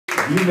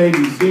You may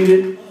be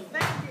seated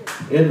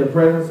in the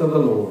presence of the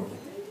Lord.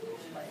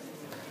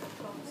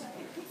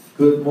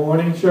 Good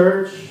morning,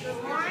 church.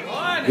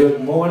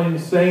 Good morning,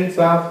 saints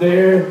out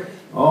there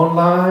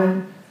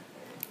online.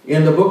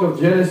 In the book of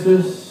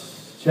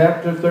Genesis,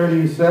 chapter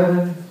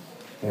 37,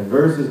 and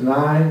verses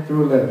 9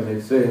 through 11,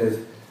 it says,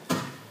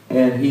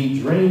 "And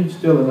he dreamed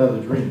still another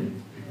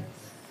dream.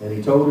 And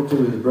he told it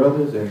to his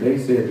brothers, and they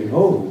said,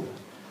 Behold."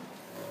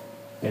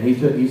 And he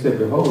said,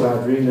 "Behold,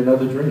 I dreamed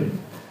another dream.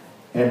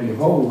 And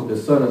behold, the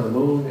sun and the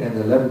moon and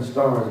the 11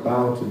 stars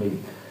bowed to me."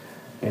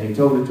 And he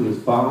told it to his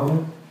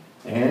father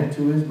and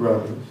to his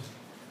brothers.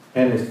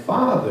 And his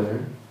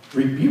father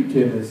rebuked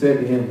him and said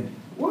to him,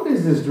 "What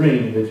is this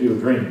dream that you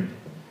have dreamed?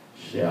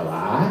 Shall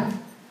I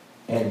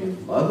and your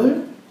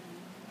mother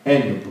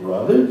and your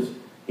brothers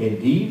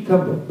indeed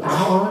come to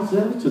bow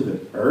ourselves to the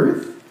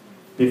earth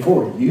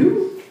before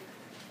you?"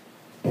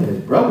 And his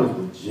brothers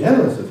were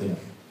jealous of him.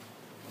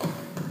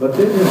 But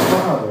then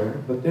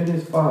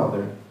his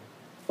father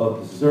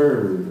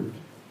observed,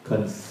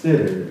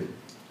 considered,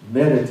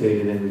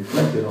 meditated, and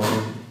reflected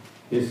on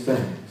his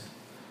sayings.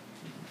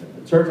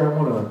 Church, I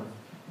want to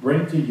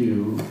bring to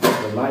you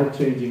the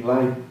life-changing,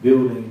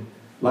 life-building,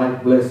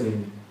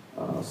 life-blessing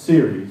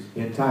series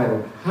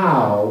entitled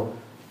How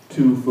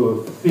to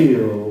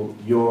Fulfill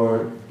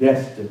Your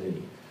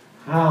Destiny.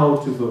 How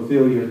to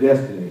Fulfill Your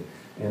Destiny.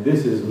 And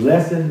this is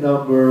lesson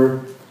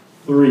number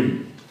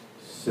 3.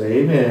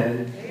 Say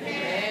amen. Amen.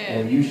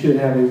 And you should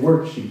have a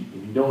worksheet.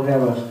 If you don't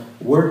have a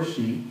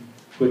worksheet,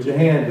 put your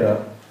hand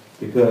up,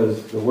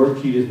 because the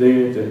worksheet is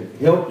there to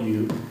help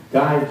you,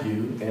 guide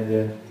you, and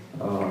to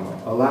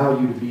allow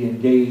you to be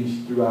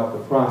engaged throughout the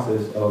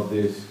process of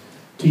this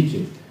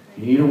teaching.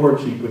 If you need a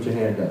worksheet, put your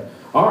hand up.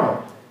 All right,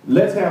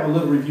 let's have a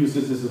little review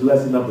since this is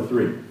lesson number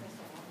 3.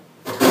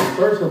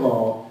 First of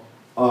all,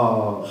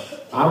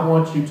 I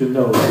want you to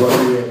know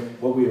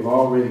what we have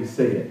already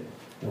said.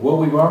 And what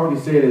we've already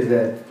said is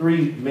that the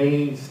 3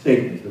 main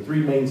statements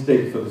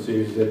for the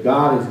series is that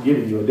God has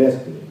given you a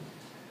destiny.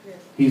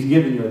 He's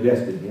given you a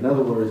destiny. In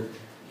other words,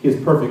 his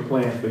perfect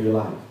plan for your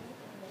life.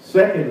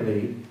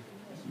 Secondly,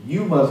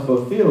 you must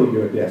fulfill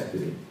your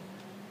destiny.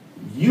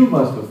 You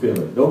must fulfill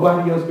it.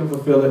 Nobody else can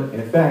fulfill it.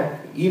 In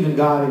fact, even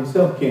God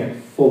himself can't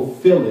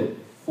fulfill it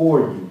for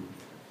you.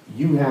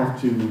 You have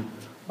to,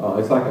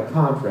 it's like a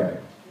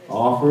contract.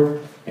 Offer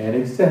and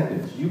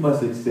acceptance. You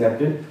must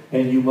accept it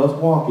and you must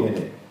walk in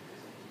it.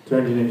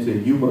 Turn to your neighbor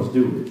and say, you must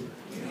do it.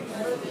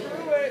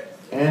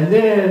 And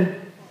then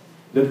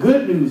the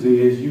good news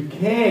is you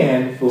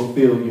can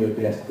fulfill your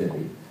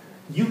destiny.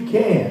 You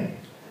can.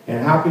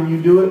 And how can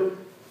you do it?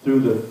 Through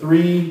the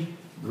 3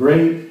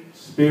 great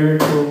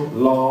spiritual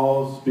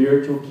laws,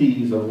 spiritual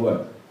keys of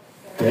what?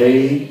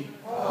 Faith,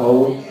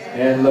 hope,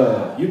 and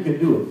love. You can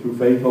do it through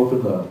faith, hope,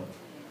 and love.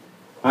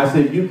 I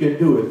said you can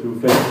do it through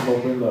faith,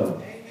 hope, and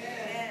love.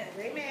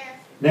 Amen.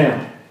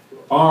 Now,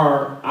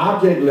 our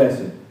object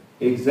lesson,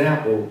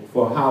 example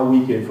for how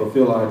we can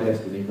fulfill our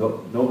destiny,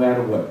 no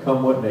matter what,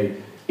 come what may,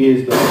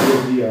 is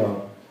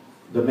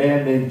the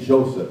man named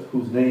Joseph,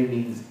 whose name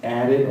means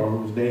added or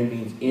whose name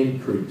means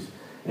increase.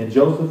 And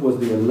Joseph was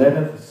the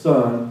 11th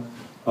son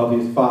of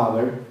his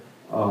father,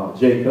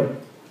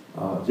 Jacob.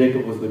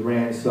 Jacob was the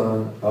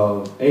grandson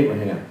of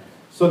Abraham.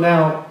 So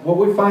now, what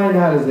we find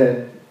out is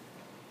that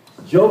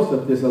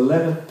Joseph, this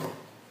 11th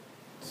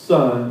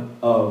son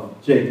of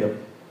Jacob,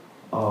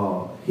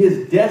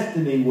 his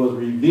destiny was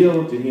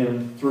revealed to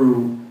him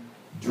through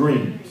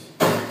dreams,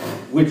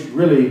 which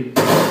really,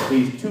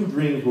 these 2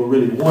 dreams were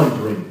really one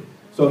dream.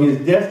 So his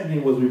destiny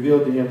was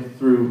revealed to him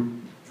through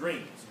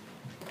dreams.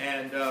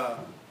 And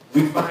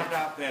we find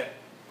out that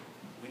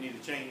we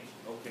need to change.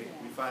 Okay,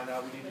 we find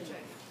out we need to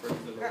change. Praise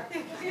the Lord.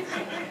 Okay,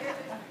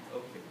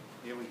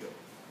 here we go.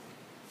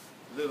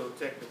 Little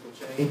technical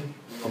change.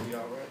 We're going to be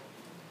all right.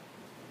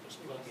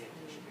 Just plug in.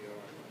 You should be all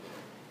right.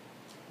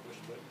 Push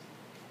the button.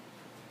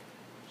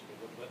 Just hit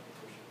the button.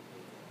 Push it.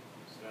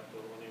 Slap the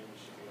one in. We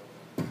should be all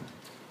right.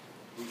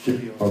 We should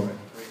be all right.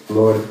 Praise the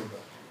Lord.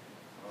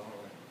 All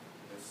right.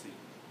 Let's see.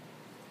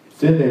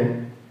 It's in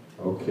there.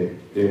 Okay.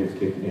 There it's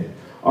kicking in.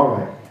 All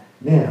right.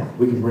 Now,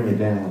 we can bring it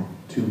down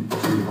too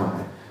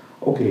high.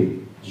 Okay.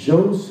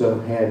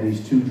 Joseph had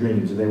these 2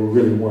 dreams, and they were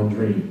really one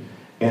dream.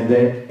 And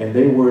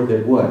they were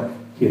that what?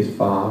 His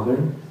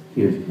father,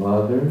 his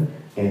mother,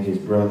 and his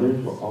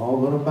brothers were all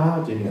going to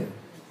bow to him.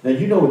 Now,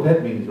 you know what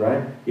that means,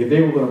 right? If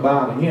they were going to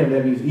bow to him,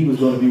 that means he was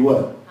going to be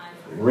what?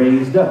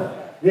 Raised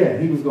up. Yeah,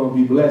 he was going to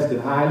be blessed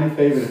and highly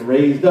favored and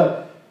raised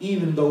up,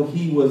 even though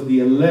he was the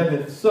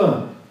 11th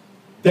son.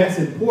 That's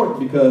important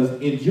because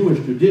in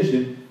Jewish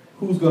tradition,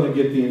 who's going to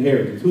get the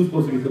inheritance? Who's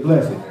supposed to get the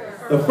blessing?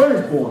 The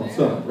firstborn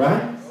son,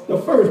 right? The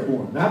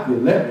firstborn, not the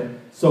 11th.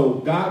 So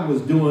God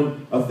was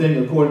doing a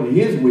thing according to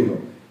his will.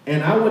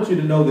 And I want you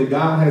to know that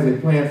God has a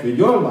plan for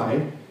your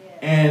life,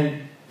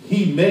 and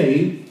he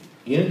may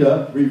end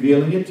up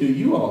revealing it to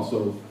you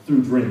also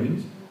through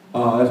dreams.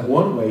 That's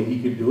one way he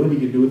can do it. He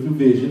can do it through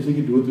visions. He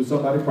can do it through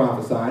somebody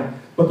prophesying.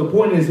 But the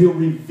point is, he'll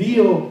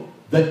reveal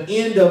the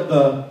end of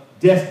the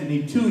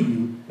destiny to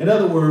you. In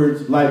other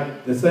words,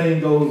 like the saying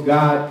goes,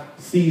 God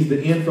sees the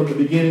end from the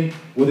beginning,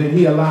 well then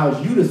he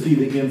allows you to see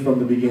the end from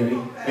the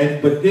beginning.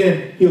 But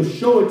then he'll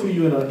show it to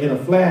you in a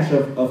flash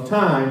of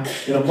time,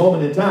 in a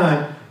moment in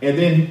time, and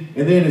then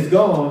it's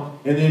gone.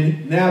 And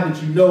then now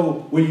that you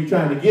know where you're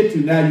trying to get to,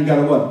 now you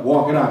gotta what?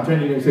 Walk it out. Turn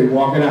to you and say,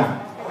 walk it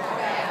out.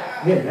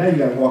 Yeah, now you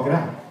gotta walk it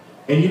out.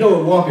 And you know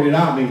what walking it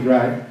out means,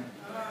 right?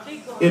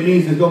 It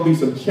means there's gonna be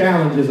some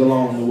challenges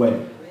along the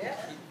way.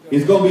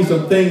 It's gonna be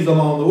some things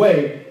along the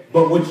way,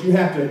 but what you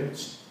have to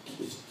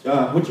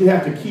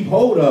keep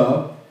hold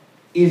of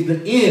is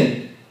the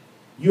end.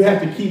 You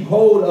have to keep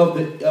hold of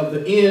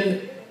the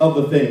end of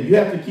the thing. You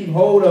have to keep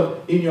hold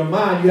of, in your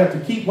mind, you have to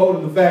keep hold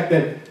of the fact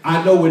that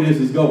I know where this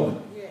is going.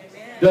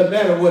 Doesn't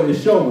matter what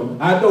it's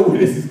showing. I know where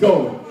this is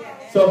going.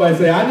 Somebody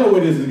say, I know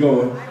where this is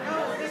going.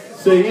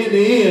 Say, in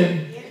the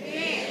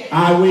end,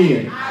 I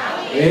win.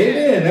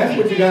 Amen. That's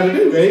what you got to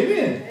do.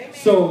 Amen.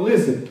 So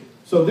listen.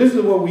 So this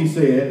is what we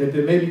said, that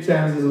there may be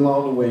challenges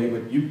along the way,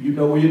 but you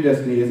know where your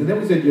destiny is. And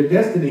then we said your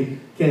destiny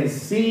can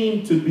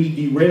seem to be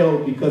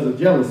derailed because of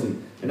jealousy.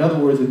 In other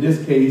words, in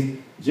this case,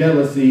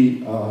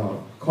 jealousy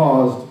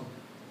caused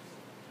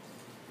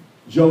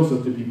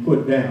Joseph to be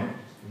put down.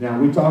 Now,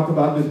 we talked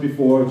about this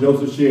before.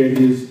 Joseph shared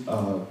his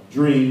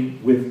dream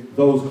with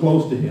those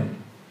close to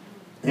him.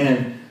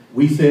 And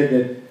we said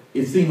that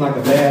it seemed like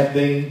a bad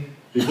thing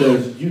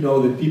because you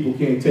know that people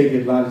can't take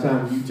it a lot of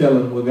times when you tell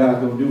them what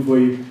God's going to do for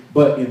you.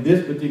 But in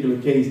this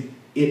particular case,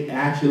 it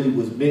actually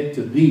was meant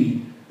to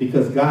be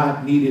because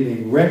God needed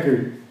a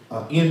record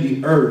in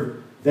the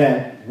earth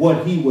that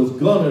what he was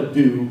going to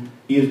do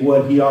is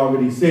what he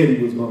already said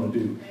he was going to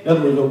do. In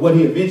other words, what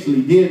he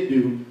eventually did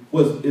do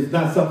it's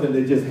not something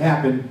that just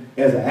happened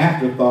as an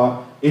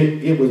afterthought.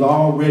 It was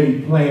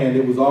already planned.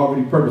 It was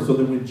already purposed. So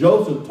that when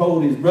Joseph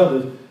told his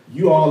brothers,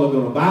 you all are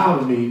going to bow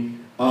to me,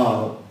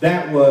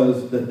 that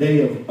was the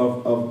day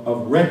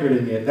of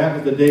recording it. That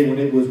was the day when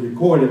it was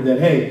recorded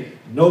that, hey,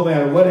 no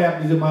matter what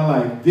happens in my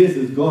life, this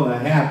is going to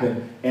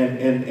happen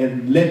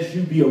and let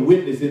you be a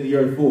witness in the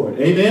earth for it.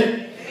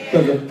 Amen?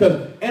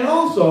 And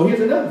also, here's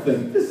another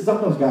thing. This is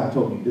something else God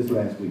told me this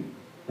last week.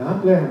 Now,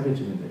 I'm glad I'm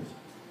mentioning this.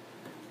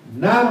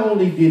 Not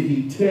only did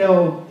he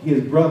tell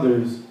his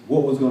brothers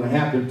what was going to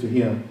happen to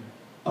him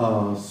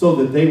so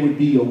that they would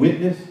be a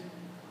witness,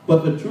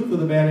 but the truth of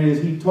the matter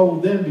is he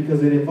told them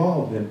because it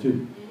involved them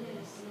too.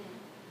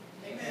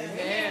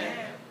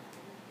 Amen.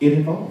 It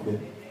involved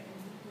them.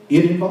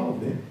 It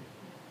involved them.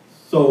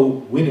 So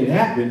when it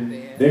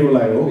happened, they were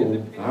like,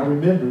 oh, I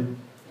remember.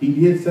 He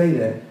did say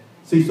that.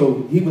 See,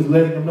 so he was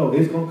letting them know,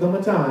 there's going to come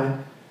a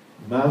time,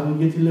 you might as well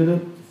get your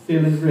little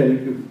feelings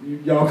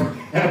ready. Y'all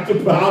have to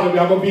bow to me.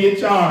 I'm going to be in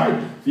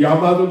charge. So y'all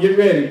might as well get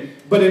ready.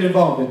 But it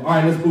involved them. All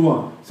right, let's move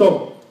on.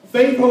 So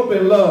faith, hope,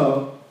 and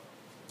love,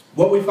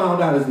 what we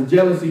found out is the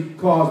jealousy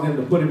caused them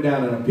to put him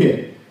down in a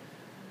pit.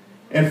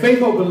 And faith,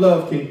 hope, and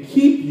love can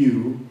keep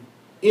you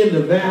in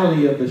the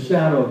valley of the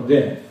shadow of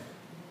death.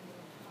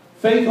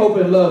 Faith, hope,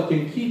 and love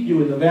can keep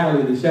you in the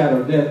valley of the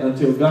shadow of death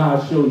until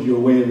God shows you a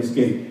way of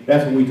escape.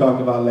 That's what we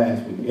talked about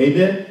last week.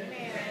 Amen?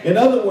 In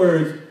other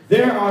words,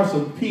 there are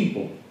some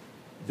people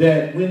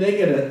that when they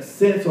get a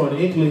sense or an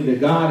inkling that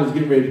God is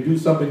getting ready to do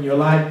something in your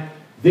life,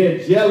 their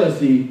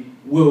jealousy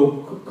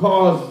will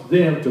cause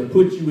them to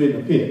put you in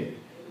the pit.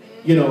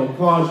 You know,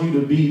 cause you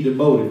to be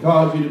demoted,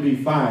 cause you to be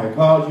fired,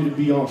 cause you to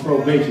be on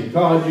probation,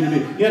 cause you to be,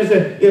 you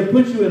understand? It'll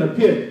put you in a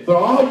pit. But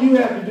all you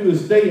have to do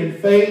is stay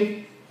in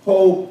faith,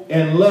 hope,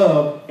 and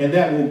love, and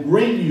that will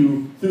bring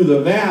you through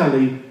the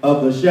valley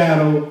of the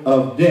shadow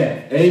of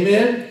death.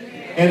 Amen?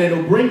 And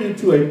it'll bring you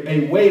to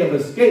a way of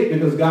escape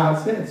because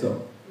God said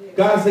so.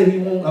 God said he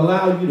won't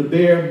allow you to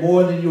bear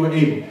more than you are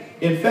able.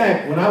 In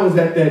fact, when I was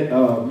at that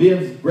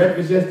men's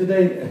breakfast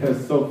yesterday, it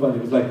was so funny.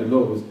 It was like the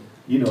Lord was,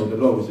 the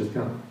Lord was just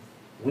kind of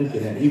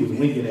winking at me. He was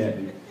winking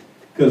at me.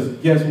 Because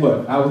guess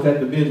what? I was at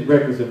the men's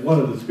breakfast, and one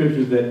of the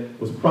scriptures that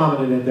was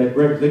prominent at that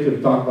breakfast, they could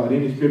have talked about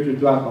any scripture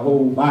throughout the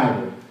whole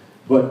Bible.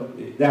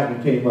 But that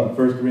one came up.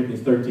 1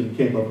 Corinthians 13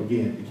 came up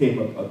again. It came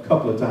up a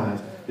couple of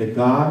times. That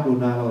God will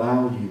not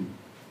allow you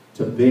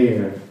to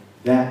bear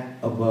that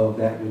above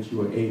that which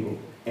you are able.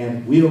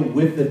 And will,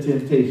 with the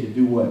temptation,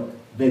 do what?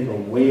 Make a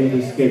way of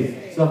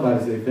escape.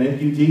 Somebody say,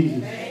 thank you,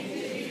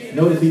 Jesus.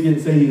 Notice he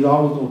didn't say he's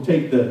always going to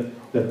take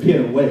the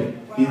pit away.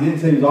 He didn't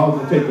say he's always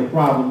going to take the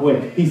problem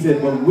away. He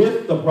said, but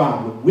with the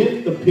problem,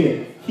 with the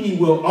pit, he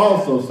will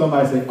also,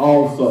 somebody say,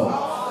 also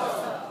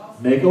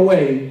make a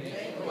way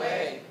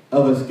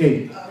of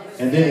escape.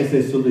 And then it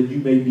says, so that you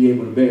may be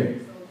able to bear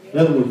it. In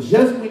other words,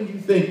 just when you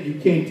think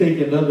you can't take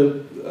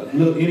another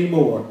little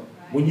anymore,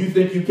 when you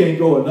think you can't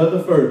go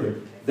another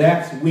further,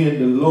 that's when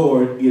the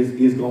Lord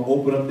is going to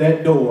open up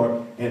that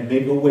door and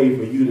make a way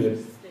for you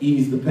to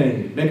ease the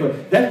pain.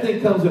 That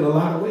thing comes in a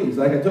lot of ways.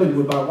 Like I told you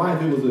with my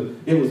wife,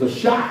 it was a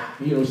shot.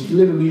 She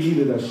literally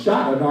needed a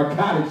shot, a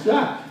narcotic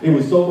shot. It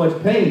was so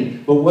much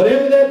pain. But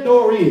whatever that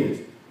door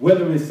is,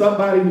 whether it's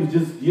somebody who's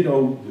just,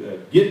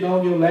 getting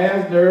on your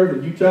last nerve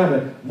and you trying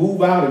to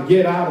move out or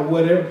get out or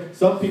whatever.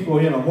 Some people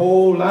are in a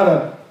whole lot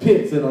of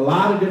pits in a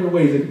lot of different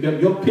ways.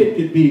 Your pit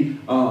could be,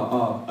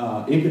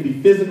 it could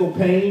be physical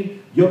pain.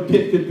 Your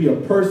pit could be a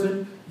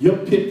person. Your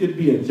pit could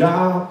be a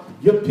job.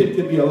 Your pit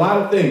could be a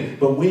lot of things.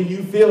 But when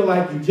you feel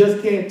like you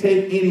just can't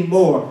take any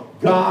more,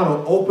 God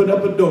will open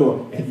up a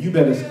door, and you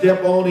better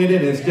step on in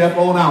it and step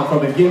on out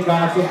from it. Give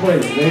God some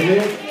praise.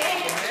 Amen?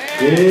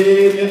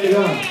 Amen to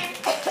God.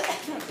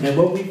 And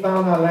what we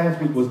found out last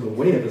week was the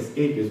way of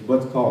escape is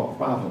what's called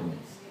providence.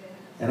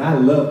 And I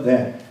love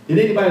that. Did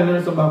anybody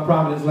learn something about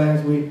providence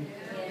last week?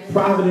 Yes.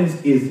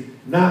 Providence is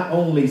not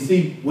only,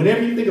 see,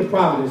 whenever you think of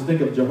providence,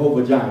 think of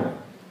Jehovah Jireh,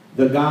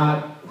 the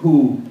God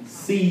who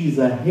sees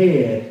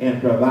ahead and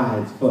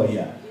provides for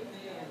you.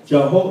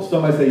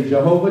 Somebody say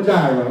Jehovah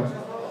Jireh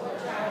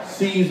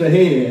sees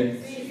ahead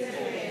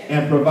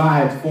and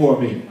provides for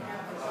me.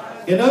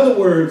 In other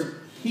words,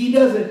 he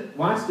doesn't,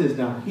 watch this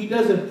now, he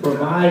doesn't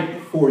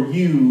provide for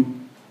you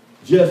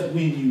just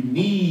when you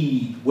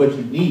need what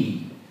you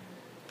need.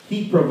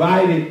 He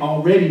provided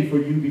already for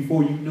you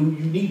before you knew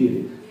you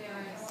needed it.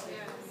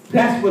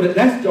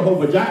 That's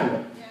Jehovah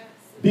Jireh.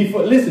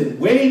 Before, listen,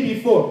 way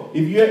before,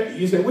 if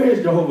you say, where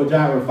is Jehovah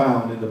Jireh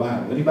found in the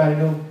Bible? Anybody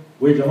know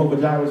where Jehovah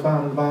Jireh is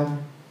found in the Bible?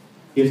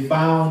 It's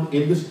found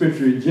in the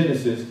scripture in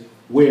Genesis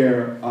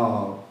where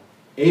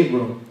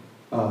Abram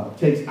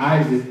takes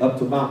Isaac up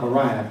to Mount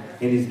Moriah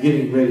and is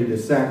getting ready to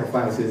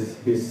sacrifice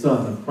his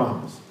son of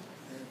promise.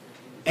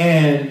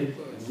 And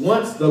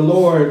once the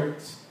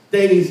Lord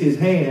stays his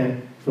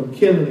hand from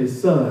killing his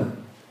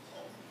son,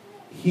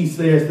 he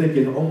says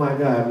thinking, oh my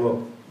God,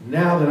 well,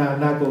 now that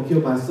I'm not going to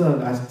kill my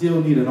son, I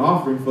still need an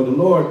offering for the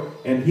Lord.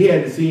 And he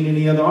hadn't seen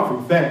any other offering.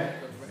 In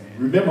fact,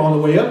 remember on the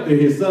way up there,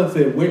 his son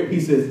said, he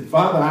says,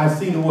 Father, I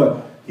see the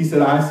what? He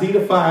said, I see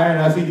the fire and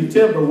I see the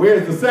timber.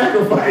 Where's the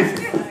sacrifice?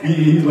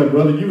 He's like,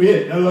 brother, you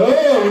hit. I'm like,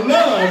 oh,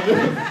 Lord.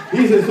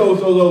 He said,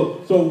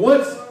 so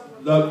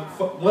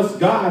once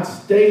God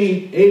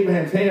stayed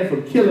Abraham's hand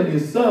from killing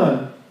his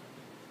son,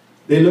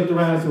 they looked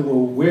around and said,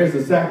 well, where's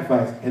the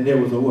sacrifice? And there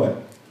was a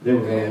what? There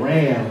was a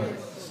ram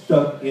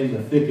stuck in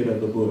the thicket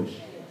of the bush.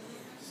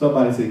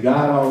 Somebody said,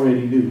 God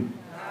already knew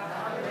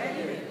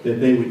that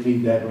they would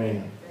need that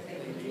ram.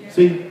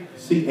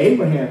 See,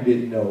 Abraham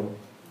didn't know,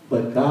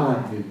 but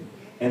God knew.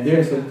 And there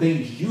are some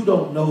things you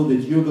don't know that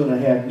you're going to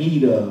have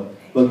need of,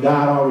 but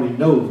God already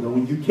knows. And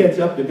when you catch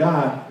up to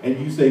God and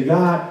you say,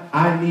 God,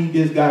 I need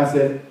this, God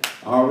said,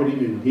 I already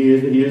knew.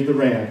 Here's the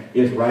ram.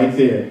 It's right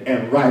there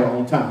and right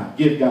on time.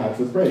 Give God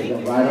some praise.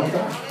 And right on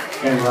time.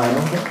 And right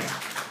on time.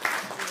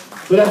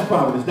 So that's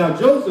providence. Now,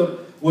 Joseph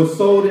was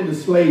sold into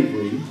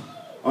slavery,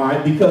 all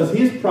right, because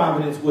his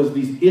providence was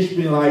these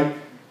Ishmaelite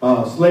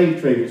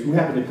slave traders who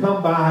happened to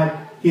come by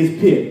his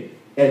pit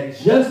at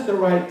just the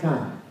right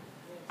time.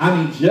 I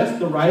mean, just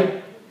the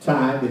right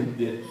time.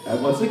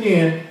 Once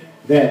again,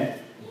 that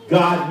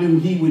God knew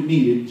he would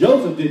need it.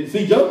 Joseph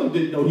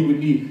didn't know he would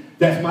need.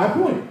 That's my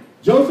point.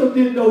 Joseph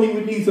didn't know he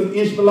would need some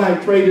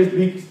Ishmaelite traders to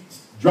be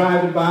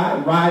driving by,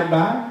 riding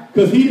by,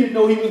 because he didn't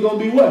know he was going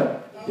to be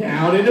what?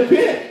 Down in the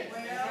pit.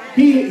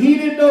 He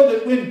didn't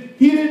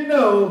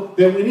know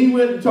that when he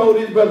went and told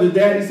his brother,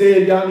 Daddy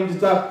said, y'all need to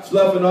stop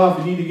sloughing off,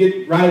 you need to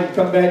get right,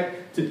 come back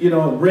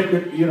to, bring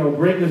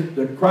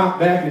the crop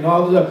back and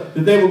all this stuff,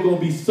 that they were going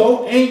to be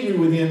so angry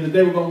with him that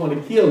they were going to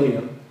want to kill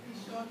him.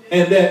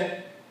 And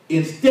that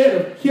instead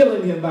of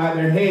killing him by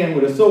their hand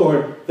with a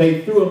sword,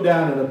 they threw him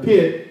down in a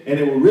pit, and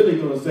they were really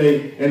going to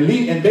say, and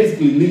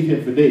basically leave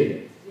him for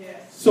dead.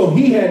 Yes. So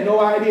he had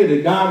no idea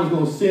that God was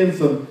going to send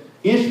some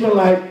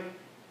Ishmaelite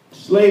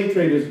slave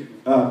traders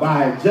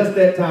by just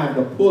that time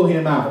to pull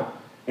him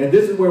out. And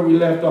this is where we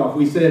left off.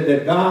 We said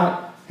that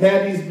God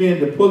had these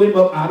men to pull him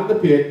up out of the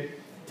pit,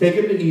 take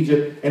him to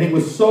Egypt, and he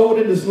was sold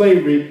into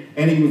slavery,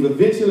 and he was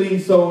eventually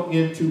sold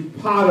into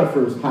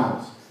Potiphar's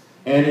house.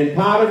 And in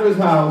Potiphar's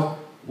house,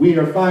 we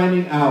are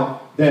finding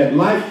out that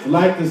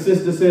like the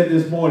sister said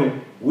this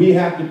morning, we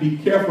have to be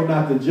careful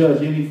not to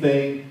judge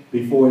anything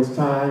before it's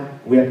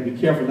time. We have to be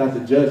careful not to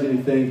judge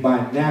anything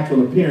by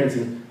natural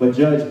appearances, but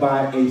judge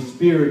by a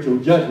spiritual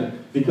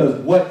judgment. Because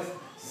what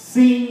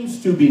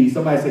seems to be,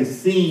 somebody say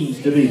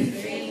seems to be,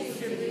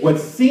 what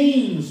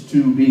seems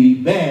to be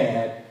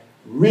bad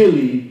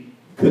really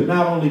could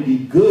not only be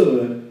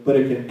good, but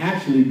it can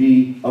actually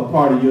be a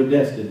part of your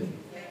destiny.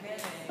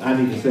 I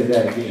need to say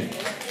that again.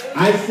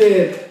 I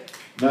said,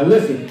 now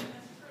listen,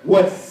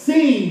 what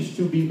seems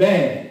to be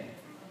bad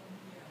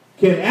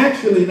can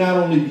actually not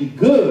only be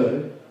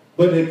good,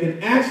 but it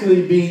can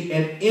actually be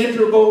an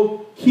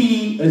integral,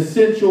 key,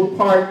 essential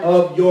part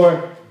of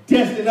your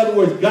destiny. In other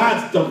words,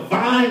 God's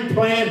divine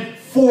plan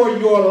for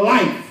your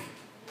life.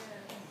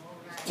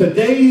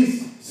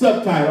 Today's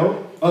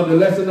subtitle under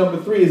lesson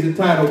number 3 is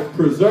entitled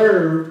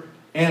Preserved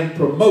and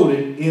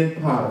Promoted in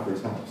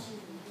Potiphar's House.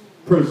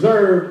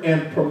 Preserved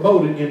and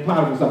promoted in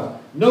Potiphar's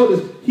house.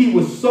 Notice he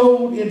was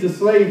sold into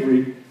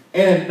slavery.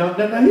 And now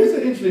here's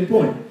an interesting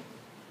point.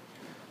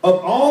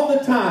 Of all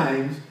the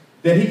times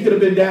that he could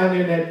have been down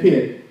there in that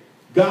pit,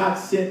 God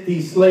sent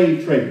these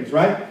slave traders,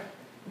 right?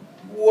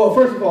 Well,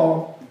 first of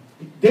all,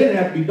 there didn't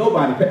have to be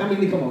nobody. I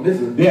mean, come on, this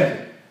is a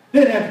desert.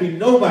 There didn't have to be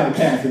nobody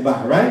passing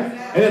by, right?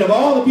 And then of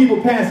all the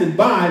people passing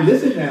by,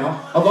 listen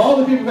now, of all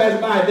the people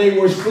passing by, they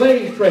were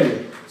slave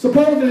traders.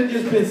 Suppose it had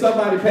just been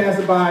somebody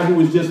passing by who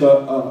was just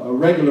a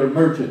regular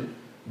merchant.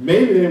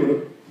 Maybe they would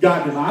have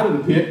gotten him out of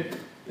the pit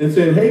and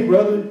said, hey,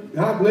 brother,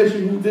 God bless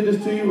you. Who did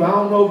this to you? I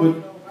don't know, but,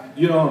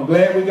 you know, I'm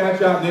glad we got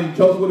you out. And then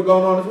Joseph would have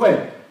gone on his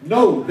way.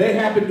 No, they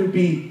happened to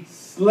be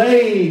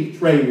slave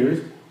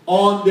traders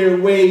on their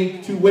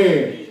way to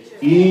where?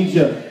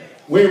 Egypt.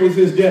 Where was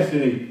his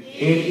destiny?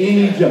 In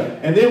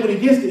Egypt. And then when he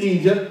gets to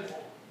Egypt,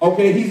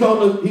 okay, he's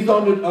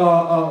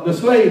on the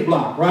slave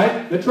block,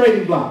 right? The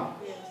trading block.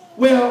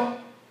 Well,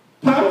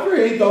 Potiphar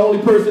ain't the only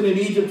person in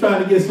Egypt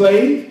trying to get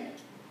slaves.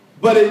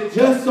 But it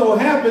just so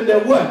happened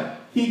that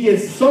what? He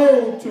gets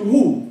sold to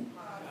who?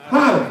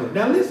 Potiphar.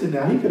 Now listen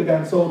now, he could have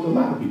gotten sold to a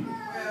lot of people.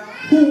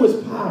 Who was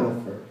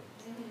Potiphar?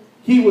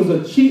 He was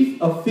a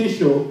chief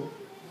official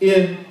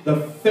in the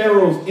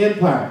Pharaoh's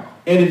empire.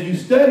 And if you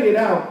study it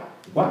out,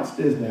 watch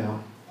this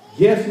now.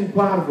 Guess who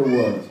Potiphar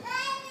was?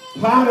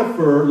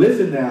 Potiphar,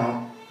 listen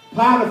now,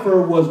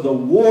 Potiphar was the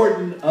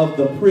warden of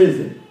the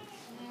prison.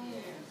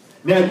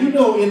 Now you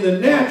know in the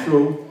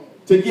natural,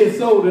 to get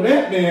sold to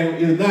that man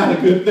is not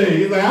a good thing.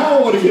 He's like, I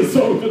don't want to get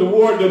sold to the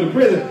warden of the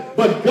prison.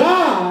 But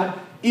God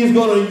is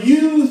going to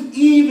use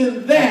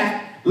even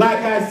that, like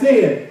I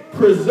said,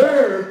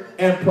 preserve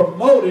and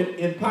promote it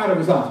in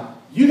Potiphar's house.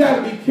 You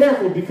got to be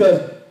careful,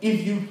 because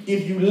if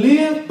you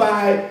live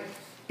by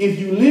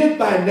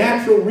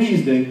natural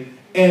reasoning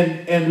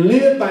and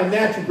live by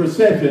natural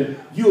perception,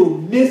 you'll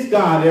miss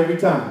God every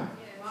time.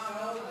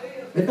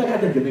 In fact, I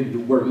think I need to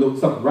work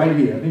something right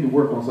here. I need to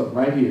work on something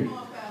right here.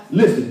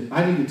 Listen,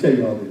 I need to tell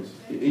you all this.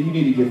 You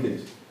need to get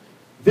this.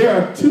 There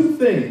are two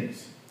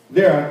things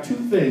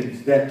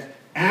that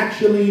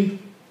actually